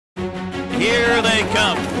Here they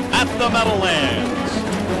come at the Meadowlands.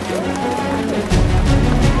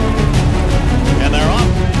 And they're off.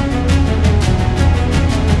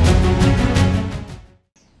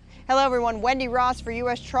 Hello everyone, Wendy Ross for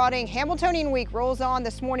U.S. Trotting. Hambletonian Week rolls on.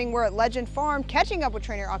 This morning we're at Legend Farm catching up with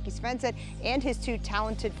trainer Aki Svanstedt and his two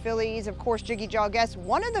talented fillies. Of course, Jiggy guess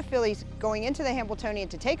one of the fillies going into the Hambletonian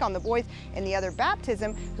to take on the boys, and the other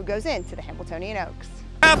Baptism, who goes into the Hambletonian Oaks.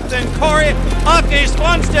 Captain Corey, Aki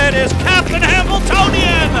Svanstedt is Captain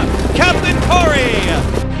Hambletonian! Captain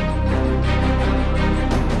Corey!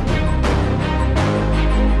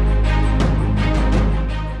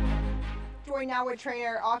 Now with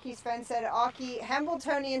trainer Aki Svanstedt. Aki,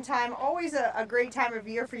 Hambletonian time, always a great time of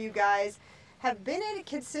year for you guys. Have been in it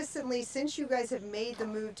consistently since you guys have made the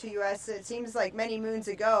move to US. It seems like many moons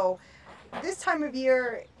ago. This time of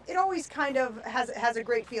year, it always kind of has a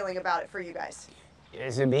great feeling about it for you guys.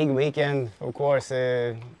 It's a big weekend, of course.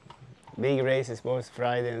 Big races both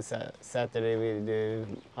Friday and Saturday with the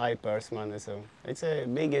high purse money. So it's the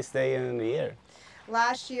biggest day in the year.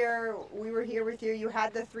 Last year, we were here with you. You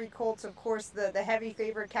had the three colts, of course, the heavy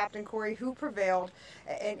favorite, Captain Corey, who prevailed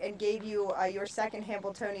and gave you your second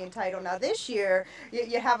Hambletonian title. Now this year,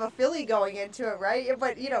 you have a filly going into it, right?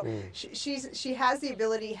 But, you know, she has the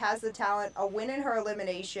ability, has the talent, a win in her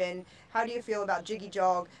elimination. How do you feel about Jiggy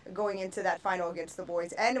going into that final against the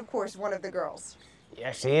boys? And, of course, one of the girls.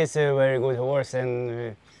 Yeah, she is a very good horse,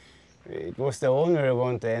 and it was the owner who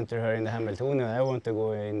wanted to enter her in the Hambletonian. I want to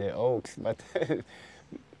go in the Oaks, but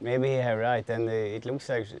maybe he had right, and it looks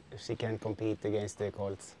like she can compete against the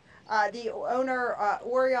colts. The owner,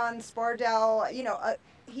 Orion Spardell, you know,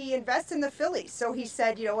 he invests in the fillies, so he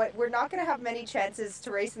said, you know what, we're not going to have many chances to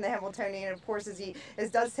race in the Hambletonian, of course, as he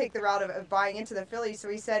does take the route of buying into the fillies. So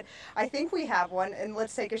he said, I think we have one, and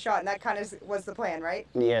let's take a shot, and that kind of was the plan, right?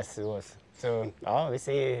 Yes, it was. So, we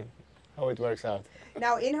see how it works out.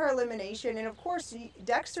 Now, in her elimination, and of course,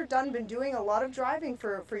 Dexter Dunn been doing a lot of driving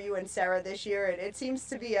for you and Sarah this year. It seems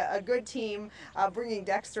to be a good team bringing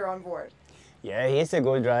Dexter on board. Yeah, he's a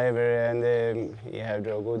good driver, and he has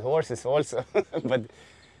good horses also. But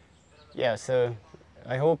yeah, so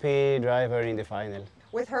I hope he drive her in the final.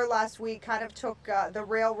 With her last week, kind of took the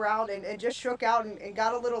rail route and just shook out and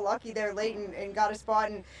got a little lucky there late and got a spot.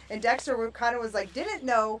 And Dexter kind of was like, didn't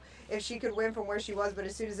know if she could win from where she was, but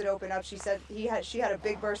as soon as it opened up, she said she had a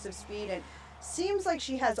big burst of speed, and seems like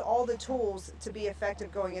she has all the tools to be effective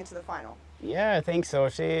going into the final. Yeah, I think so.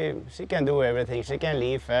 She can do everything. She can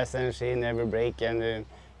leave fast, and she never break, and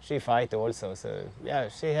she fight also. So yeah,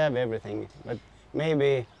 she have everything. But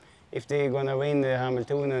maybe if they're gonna win the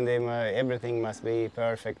Hambletonian, everything must be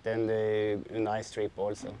perfect, and a nice trip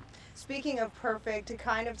also. Speaking of perfect,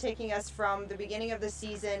 kind of taking us from the beginning of the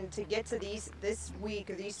season to get to this week,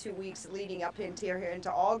 or these 2 weeks leading up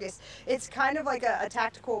into August, it's kind of like a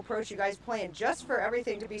tactical approach you guys plan just for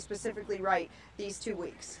everything to be specifically right these 2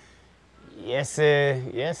 weeks. Yes,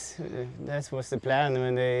 yes, that was the plan.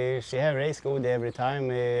 When she had race good every time,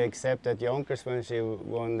 except at Yonkers when she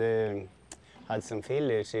won the Hudson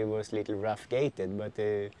Filly, she was a little rough gated, but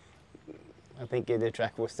I think the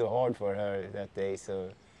track was too hard for her that day, so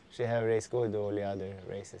she have raced good all the other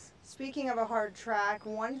races. Speaking of a hard track,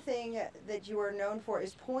 one thing that you are known for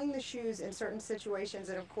is pulling the shoes in certain situations,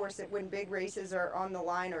 and of course when big races are on the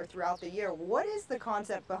line or throughout the year. What is the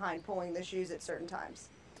concept behind pulling the shoes at certain times?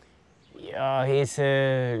 Yeah, it's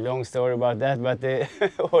a long story about that, but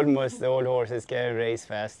almost all horses can race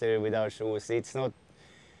faster without shoes. It's not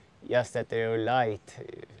just that they're light,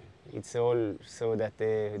 it's all so that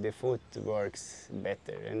the foot works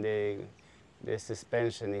better, and the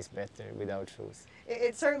suspension is better without shoes.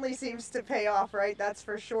 It certainly seems to pay off, right? That's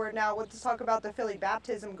for sure. Now, let's talk about the filly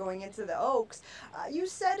Baptism going into the Oaks. You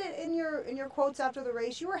said it in your quotes after the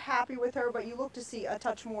race. You were happy with her, but you look to see a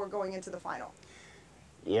touch more going into the final.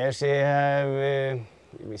 Yeah, she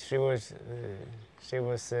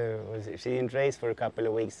didn't race for a couple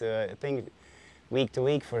of weeks. So I think week to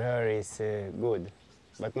week for her is good.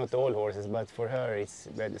 But not all horses, but for her it's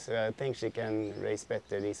better. So I think she can race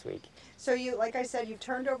better this week. So you, like I said, you've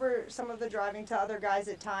turned over some of the driving to other guys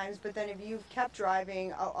at times, but then if you've kept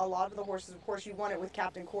driving a lot of the horses, of course you won it with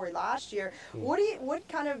Captain Corey last year. What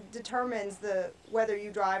kind of determines whether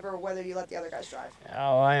you drive or whether you let the other guys drive?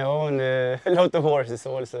 Oh, I own a lot of horses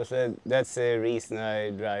also, so that's the reason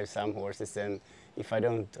I drive some horses. And if I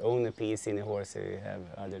don't own a piece in a horse, I have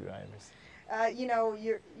other drivers. You know,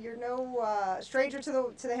 you're no stranger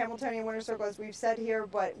to the Hambletonian Winner's Circle, as we've said here,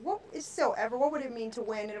 but what would it mean to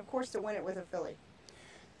win, and of course to win it with a filly?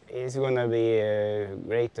 It's gonna be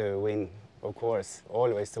great to win, of course.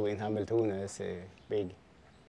 Always to win Hambletonian is big.